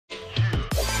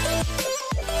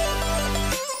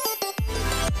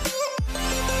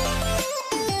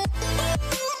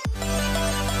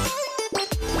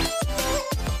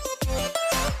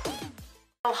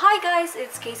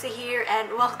it's Casey here and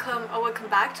welcome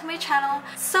back to my channel.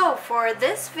 So for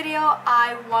this video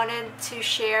I wanted to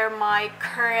share my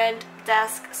current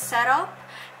desk setup,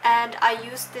 and I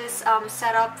use this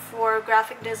setup for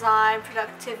graphic design,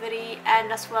 productivity,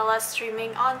 and as well as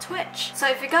streaming on Twitch. So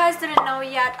if you guys didn't know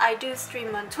yet, I do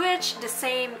stream on Twitch, the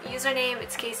same username,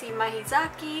 it's Casey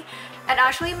Mahizaki. And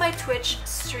actually my Twitch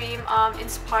stream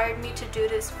inspired me to do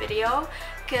this video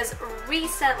because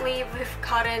recently we've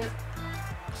gotten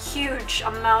huge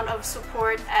amount of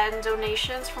support and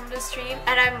donations from the stream,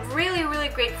 and I'm really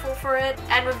grateful for it.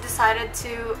 And we've decided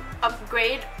to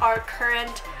upgrade our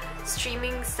current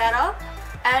streaming setup,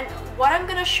 and what I'm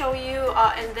gonna show you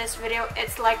in this video,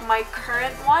 it's like my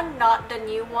current one, not the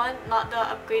new one, not the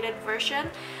upgraded version.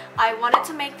 I wanted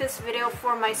to make this video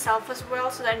for myself as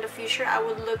well, so that in the future I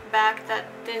would look back that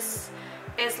this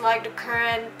is like the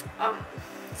current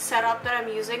setup that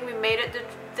I'm using. We made it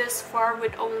this far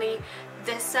with only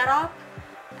this setup,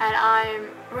 and I'm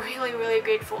really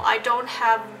grateful. I don't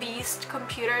have beast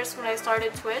computers when I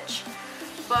started Twitch,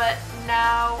 but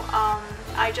now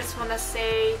I just want to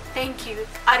say thank you.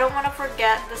 I don't want to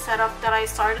forget the setup that I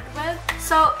started with.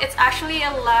 So it's actually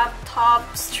a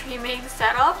laptop streaming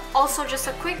setup. Also, just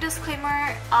a quick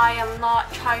disclaimer, I am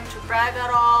not trying to brag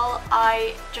at all.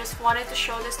 I just wanted to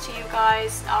show this to you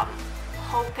guys,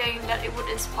 hoping that it would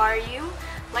inspire you.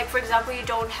 Like for example, you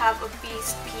don't have a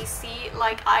beast PC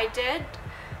like I did,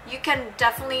 you can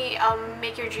definitely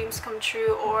make your dreams come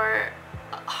true, or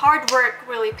hard work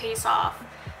really pays off.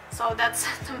 So that's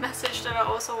the message that I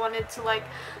also wanted to like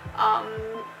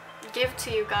give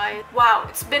to you guys. Wow,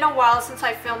 it's been a while since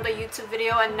I filmed a YouTube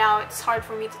video, and now it's hard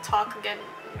for me to talk again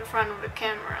in front of the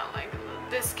camera, like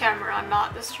this camera,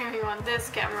 not the streaming one, this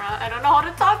camera. I don't know how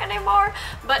to talk anymore.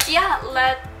 But yeah,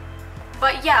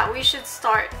 we should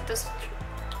start this.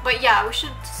 But yeah, we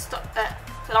should start the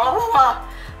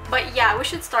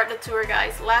tour,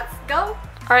 guys. Let's go.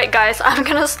 Alright guys, I'm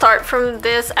gonna start from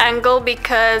this angle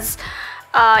because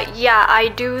yeah, I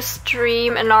do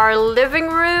stream in our living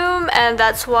room, and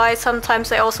that's why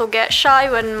sometimes I also get shy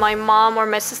when my mom or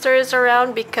my sister is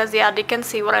around, because yeah, they can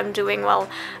see what I'm doing while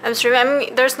I'm streaming. I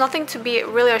mean, there's nothing to be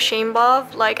really ashamed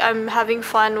of, like I'm having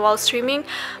fun while streaming,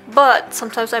 but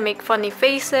sometimes I make funny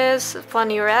faces,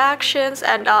 funny reactions,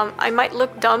 and I might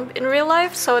look dumb in real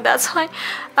life, so that's why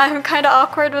I'm kind of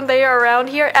awkward when they are around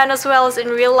here. And as well as in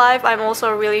real life, I'm also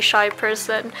a really shy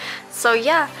person. So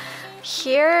yeah,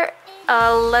 here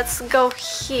let's go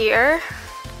here.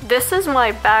 This is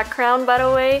my background, by the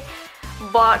way.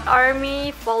 Bot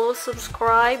army, follow,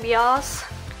 subscribe, yes.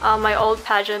 My old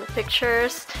pageant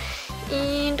pictures,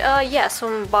 and yeah,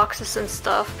 some boxes and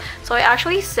stuff. So I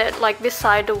actually sit like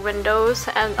beside the windows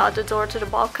and the door to the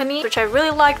balcony, which I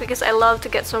really like because I love to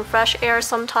get some fresh air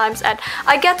sometimes, and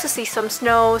I get to see some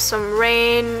snow, some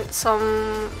rain,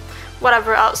 some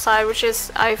whatever outside, which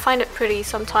is, I find it pretty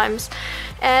sometimes.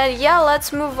 And yeah,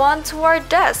 let's move on to our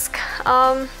desk.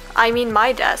 I mean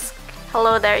my desk.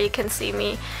 Hello there, you can see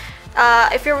me.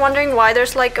 If you're wondering why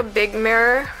there's like a big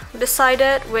mirror beside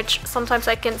it, which sometimes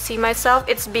I can see myself,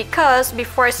 it's because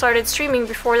before I started streaming,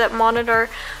 before that monitor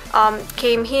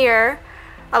came here,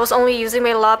 I was only using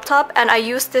my laptop, and I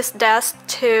used this desk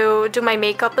to do my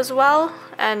makeup as well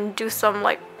and do some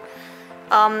like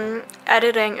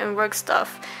editing and work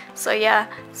stuff. So yeah,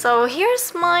 so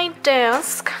here's my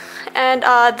desk, and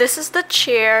this is the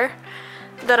chair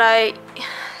that I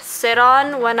sit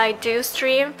on when I do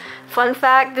stream. Fun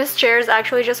fact, this chair is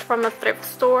actually just from a thrift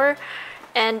store,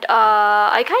 and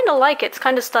I kind of like it. It's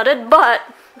kind of studded, but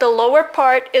the lower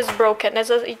part is broken. As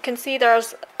you can see,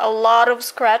 there's a lot of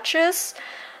scratches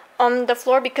on the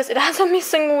floor because it has a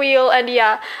missing wheel, and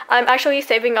yeah, I'm actually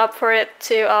saving up for it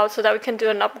to so that we can do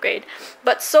an upgrade.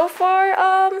 But so far,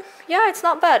 yeah, it's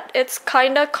not bad. It's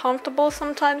kind of comfortable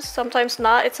sometimes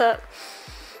not. It's I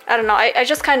don't know, I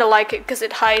just kind of like it because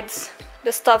it hides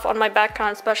the stuff on my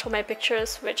background, especially my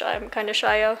pictures, which I'm kind of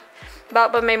shy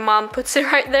about, but my mom puts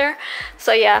it right there.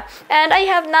 So yeah, and I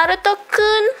have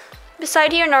Naruto-kun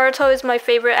beside here. Naruto is my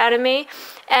favorite anime,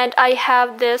 and I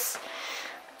have this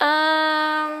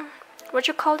what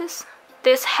you call this?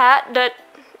 This hat that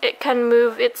it can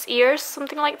move its ears,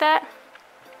 something like that.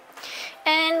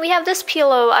 And we have this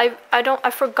pillow. I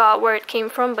forgot where it came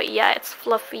from, but yeah, it's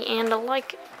fluffy and I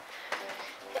like it.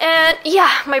 And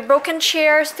yeah, my broken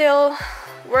chair still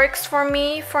works for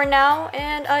me for now.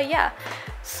 And yeah,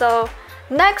 so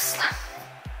next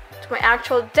to my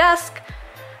actual desk,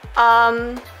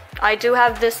 I do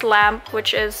have this lamp,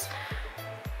 which is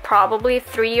probably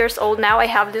 3 years old now. I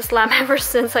have this lamp ever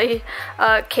since I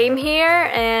came here,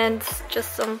 and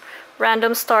just some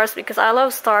random stars because I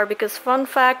love star. Because fun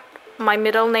fact, my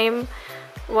middle name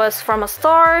was from a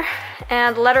store,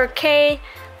 and letter K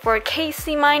for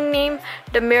Casey, my name.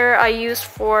 The mirror I use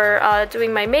for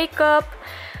doing my makeup.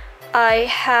 I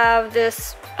have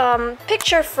this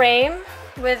picture frame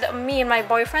with me and my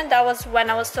boyfriend. That was when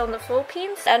I was still in the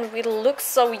Philippines, and we look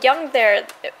so young there.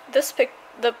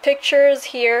 The pictures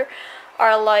here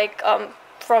are like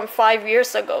from 5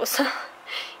 years ago, so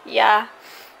yeah.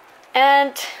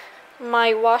 And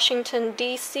my Washington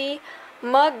DC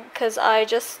mug, because I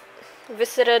just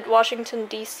visited Washington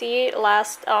DC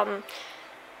last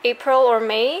April or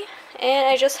May, and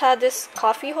I just had this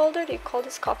coffee holder. Do you call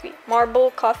this coffee?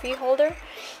 Marble coffee holder.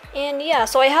 And yeah,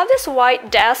 so I have this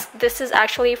white desk. This is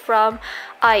actually from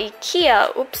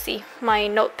IKEA. Oopsie, my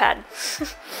notepad.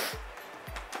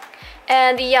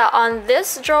 And yeah, on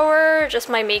this drawer, just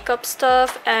my makeup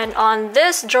stuff, and on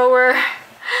this drawer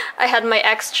I had my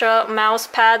extra mouse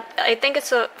pad. I think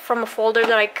it's from a folder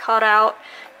that I cut out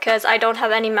because I don't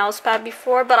have any mouse pad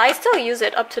before, but I still use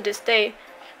it up to this day.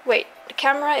 Wait, the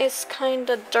camera is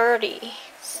kinda dirty.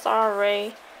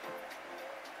 Sorry.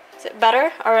 Is it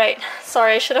better? Alright,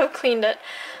 sorry, I should have cleaned it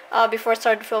before I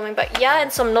started filming. But yeah,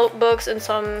 and some notebooks and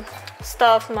some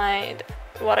stuff,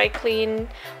 what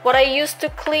I used to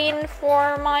clean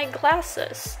for my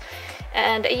glasses.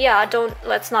 And yeah,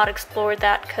 let's not explore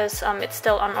that because it's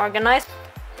still unorganized.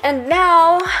 And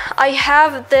now I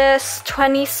have this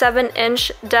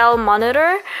 27-inch DELL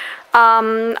monitor.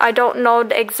 I don't know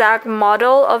the exact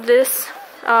model of this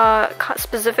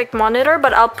specific monitor,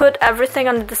 but I'll put everything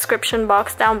on the description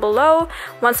box down below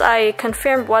once I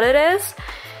confirm what it is.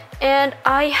 And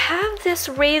I have this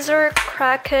Razer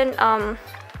Kraken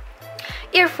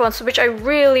earphones, which I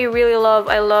really love.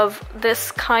 I love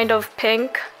this kind of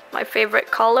pink, my favorite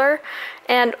color.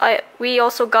 And we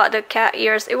also got the cat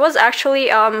ears. It was actually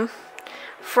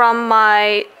from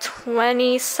my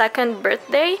 22nd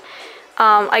birthday.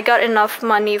 I got enough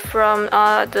money from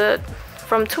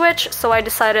Twitch, so I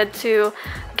decided to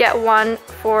get one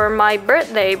for my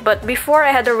birthday. But before,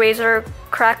 I had the Razer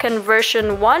Kraken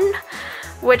version 1,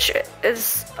 which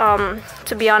is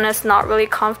to be honest not really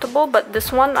comfortable, but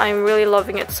this one I'm really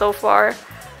loving it so far.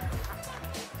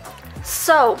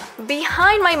 So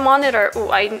behind my monitor,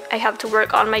 I have to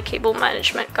work on my cable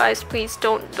management, guys. Please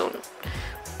don't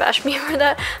bash me for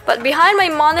that. But behind my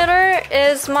monitor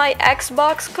is my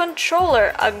Xbox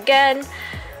controller again.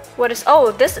 What is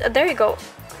this? There you go.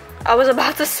 I was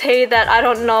about to say that I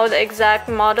don't know the exact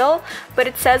model, but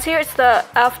it says here it's the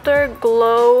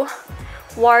Afterglow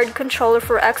wired controller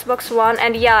for Xbox One.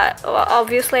 And yeah,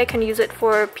 obviously I can use it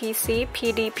for PC,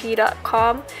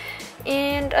 pdp.com.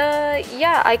 And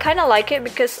yeah, I kind of like it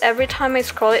because every time I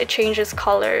scroll it changes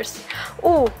colors.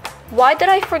 Oh, why did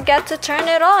I forget to turn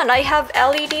it on? I have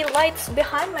LED lights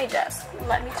behind my desk.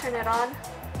 Let me turn it on.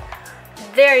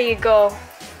 There you go.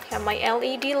 I have my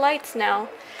LED lights now.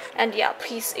 And yeah,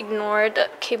 please ignore the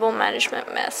cable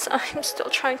management mess. I'm still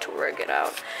trying to work it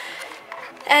out.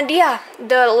 And yeah,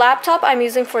 the laptop I'm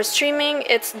using for streaming,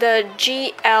 it's the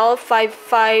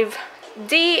GL55D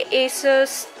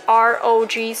ASUS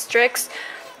ROG Strix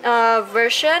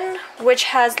version, which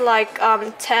has like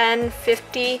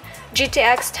 1050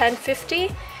 GTX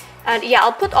 1050. And yeah,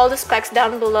 I'll put all the specs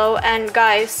down below. And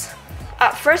guys,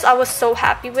 at first I was so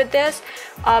happy with this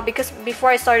because before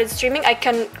I started streaming I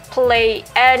can play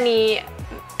any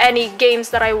games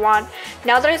that I want.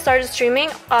 Now that I started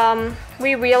streaming,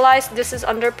 we realized this is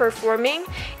underperforming.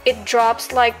 It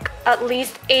drops like at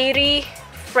least 80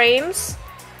 frames.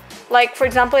 Like for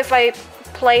example, if I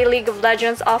play League of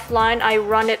Legends offline, I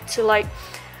run it to like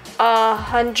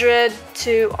 100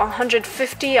 to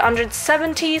 150,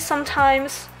 170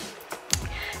 sometimes.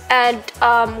 And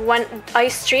when I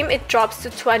stream, it drops to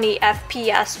 20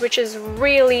 FPS, which is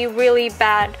really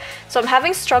bad. So I'm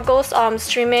having struggles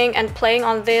streaming and playing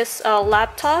on this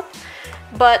laptop,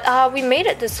 but we made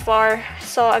it this far.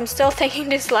 So I'm still thanking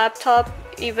this laptop,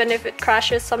 even if it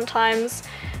crashes sometimes.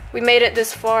 We made it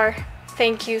this far.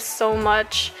 Thank you so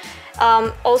much.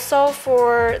 Also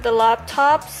for the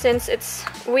laptop, since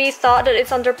we thought that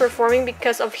it's underperforming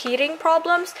because of heating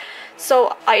problems,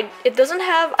 so I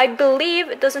believe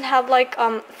it doesn't have like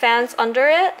fans under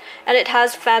it, and it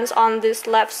has fans on this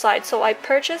left side. So I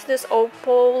purchased this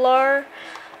Opolar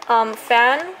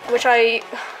fan, which I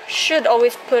should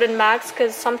always put in max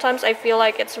because sometimes I feel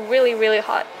like it's really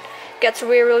hot. It gets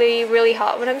really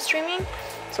hot when I'm streaming.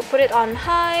 So put it on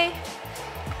high.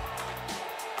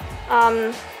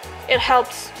 It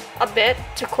helps a bit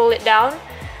to cool it down.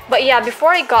 But yeah,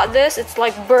 before I got this, it's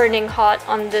like burning hot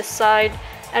on this side.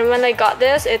 And when I got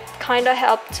this, it kind of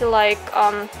helped to like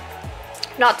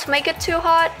not to make it too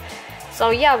hot. So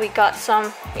yeah, we got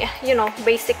some, yeah, you know,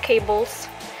 basic cables.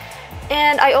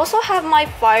 And I also have my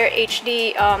Fire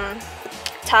HD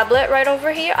tablet right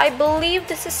over here. I believe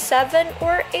this is 7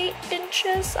 or 8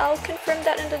 inches. I'll confirm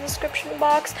that in the description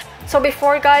box. So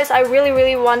before, guys, I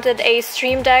really wanted a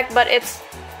Stream Deck, but it's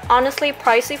honestly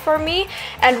pricey for me,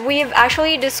 and we've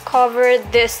actually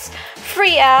discovered this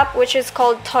free app which is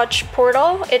called Touch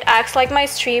Portal. It acts like my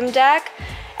Stream Deck,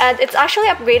 and it's actually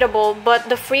upgradable, but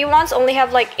the free ones only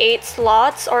have like 8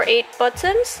 slots or 8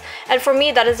 buttons, and for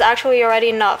me that is actually already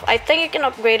enough. I think you can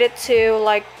upgrade it to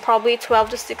like probably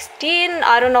 12 to 16.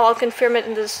 I don't know, I'll confirm it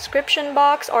in the description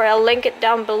box, or I'll link it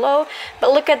down below.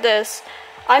 But look at this.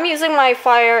 I'm using my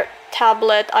Fire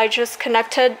tablet. I just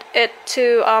connected it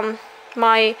to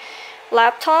my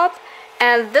laptop,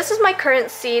 and this is my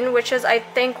current scene, which is, I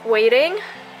think, waiting,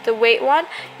 the wait one.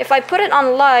 If I put it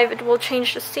on live, it will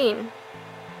change the scene.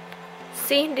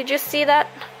 See, did you see that?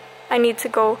 I need to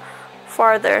go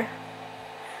farther,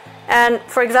 and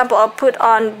for example, I'll put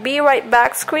on be right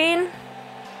back screen.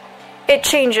 It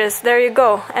changes, there you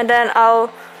go. And then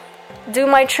I'll do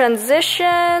my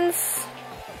transitions.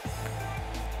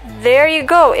 There you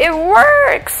go, it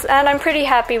works, and I'm pretty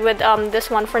happy with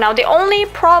this one for now. The only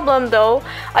problem though,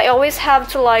 I always have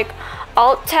to like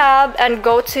Alt tab and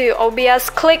go to OBS,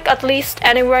 click at least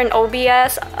anywhere in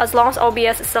OBS as long as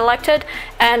OBS is selected,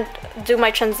 and do my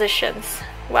transitions.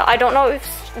 Well, I don't know if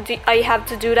I have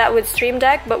to do that with Stream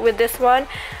Deck, but with this one,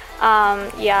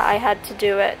 yeah, I had to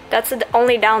do it. That's the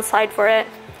only downside for it.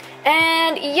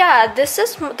 And yeah, this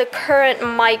is the current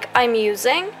mic I'm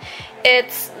using.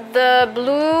 It's the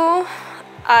Blue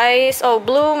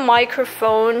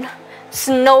microphone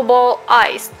Snowball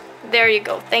Ice. There you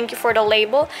go, thank you for the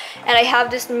label. And I have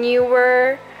this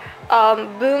newer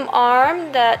boom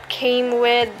arm that came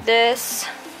with this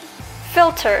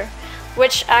filter,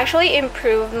 which actually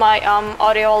improved my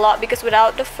audio a lot, because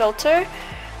without the filter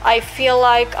I feel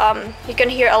like you can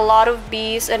hear a lot of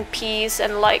B's and P's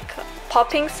and like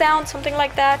popping sound, something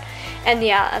like that. And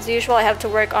yeah, as usual, I have to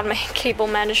work on my cable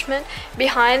management.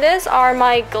 Behind this are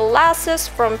my glasses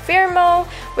from Firmo,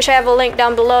 which I have a link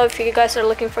down below if you guys are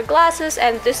looking for glasses.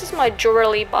 And this is my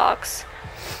jewelry box.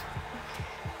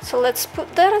 So let's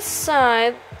put that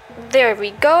aside. There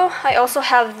we go. I also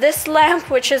have this lamp,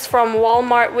 which is from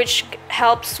Walmart, which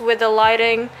helps with the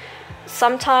lighting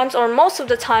sometimes, or most of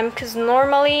the time, because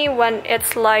normally when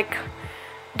it's like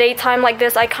daytime like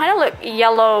this, I kind of look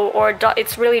yellow, or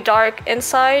it's really dark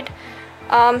inside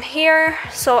here,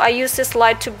 so I use this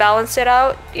light to balance it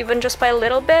out, even just by a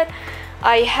little bit.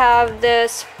 I have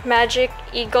this Magic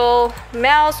Eagle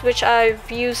mouse, which I've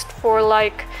used for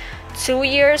like 2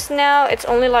 years now. It's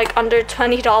only like under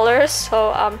 $20,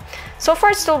 so so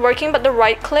far it's still working, but the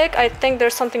right click, I think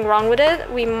there's something wrong with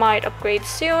it. We might upgrade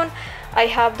soon. I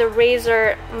have the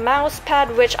Razer mouse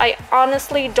pad, which I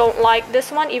honestly don't like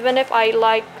this one. Even if I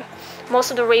like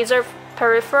most of the Razer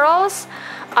peripherals,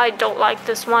 I don't like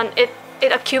this one. It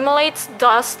accumulates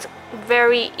dust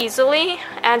very easily,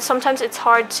 and sometimes it's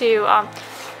hard to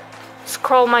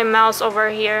scroll my mouse over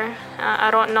here. I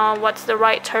don't know what's the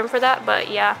right term for that, but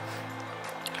yeah.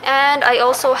 And I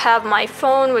also have my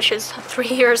phone, which is 3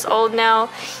 years old now,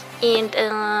 and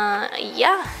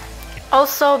yeah.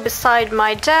 Also, beside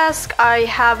my desk, I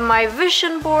have my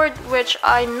vision board, which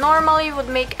I normally would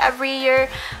make every year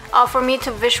for me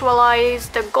to visualize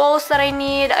the goals that I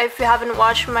need. If you haven't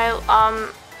watched my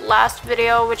last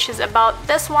video, which is about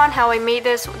this one, how I made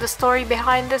this, the story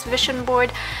behind this vision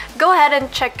board, go ahead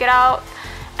and check it out.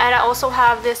 And I also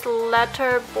have this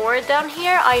letter board down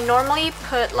here. I normally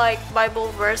put like Bible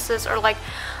verses or like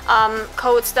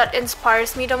quotes that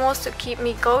inspires me the most to keep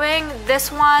me going.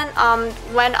 This one,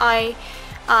 when I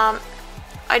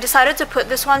decided to put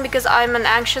this one because I'm an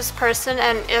anxious person,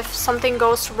 and if something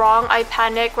goes wrong, I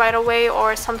panic right away,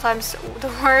 or sometimes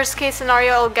the worst case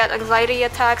scenario, I'll get anxiety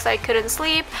attacks. I couldn't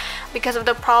sleep because of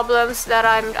the problems that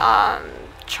I'm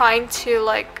trying to,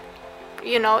 like,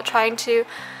 you know, trying to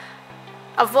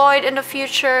avoid in the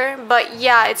future. But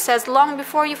yeah, it says, long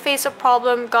before you face a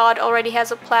problem, God already has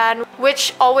a plan,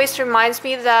 which always reminds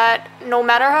me that no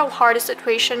matter how hard the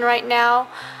situation right now,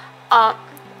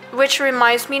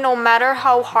 no matter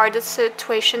how hard the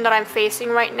situation that I'm facing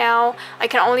right now, I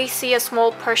can only see a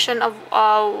small portion of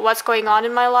what's going on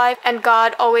in my life, and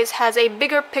God always has a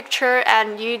bigger picture,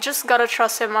 and you just gotta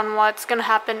trust Him on what's gonna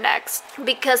happen next,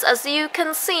 because as you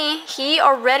can see, He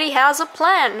already has a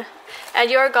plan. And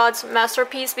you're God's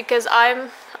masterpiece, because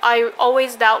I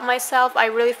always doubt myself. I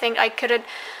really think I couldn't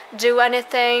do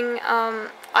anything.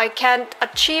 I can't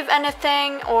achieve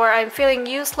anything, or I'm feeling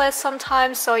useless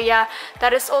sometimes. So yeah,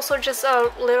 that is also just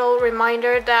a little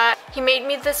reminder that He made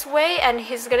me this way, and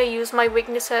He's gonna use my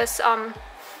weaknesses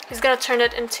He's gonna turn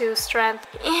it into strength.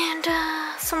 And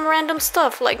some random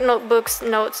stuff like notebooks,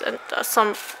 notes, and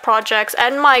some projects,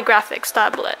 and my graphics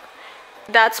tablet.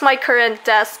 That's my current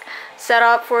desk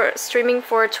setup for streaming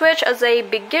for Twitch as a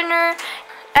beginner.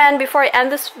 And before I end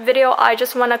this video, I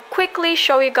just want to quickly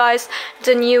show you guys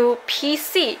the new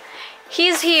PC.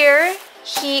 He's here.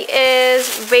 He is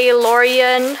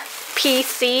Valorian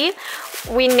PC.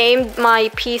 We named my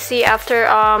PC after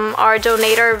our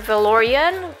donator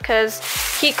Valorian because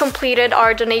he completed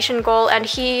our donation goal and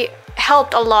he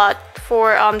helped a lot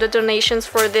for the donations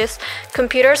for this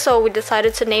computer, so we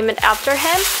decided to name it after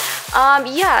him.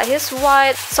 Yeah, he's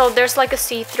white, so there's like a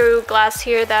see-through glass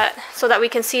here so that we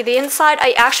can see the inside.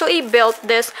 I actually built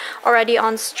this already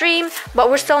on stream, but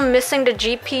we're still missing the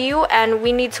GPU and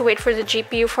we need to wait for the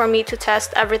GPU for me to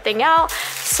test everything out.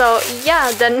 So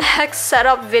yeah, the next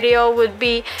setup video would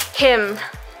be him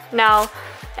now,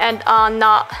 and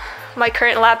not my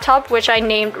current laptop, which I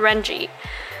named Renji.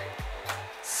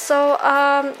 So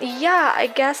yeah, I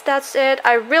guess that's it.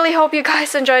 I really hope you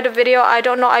guys enjoyed the video. I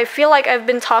don't know, I feel like I've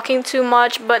been talking too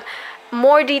much, but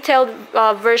more detailed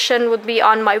version would be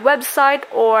on my website,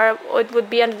 or it would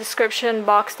be in the description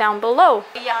box down below.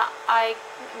 Yeah, I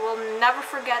will never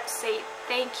forget to say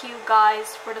thank you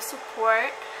guys for the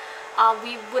support.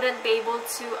 We wouldn't be able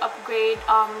to upgrade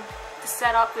the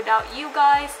setup without you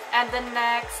guys, and the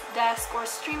next desk or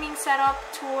streaming setup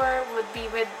tour would be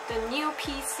with the new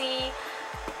PC.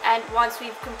 And once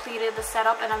we've completed the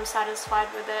setup and I'm satisfied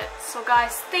with it. So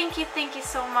guys, thank you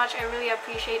so much. I really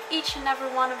appreciate each and every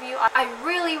one of you. I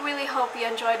really hope you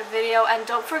enjoyed the video, and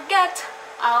don't forget,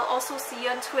 I'll also see you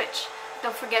on Twitch.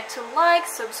 Don't forget to like,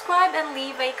 subscribe, and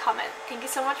leave a comment. Thank you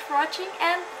so much for watching,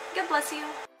 and God bless you.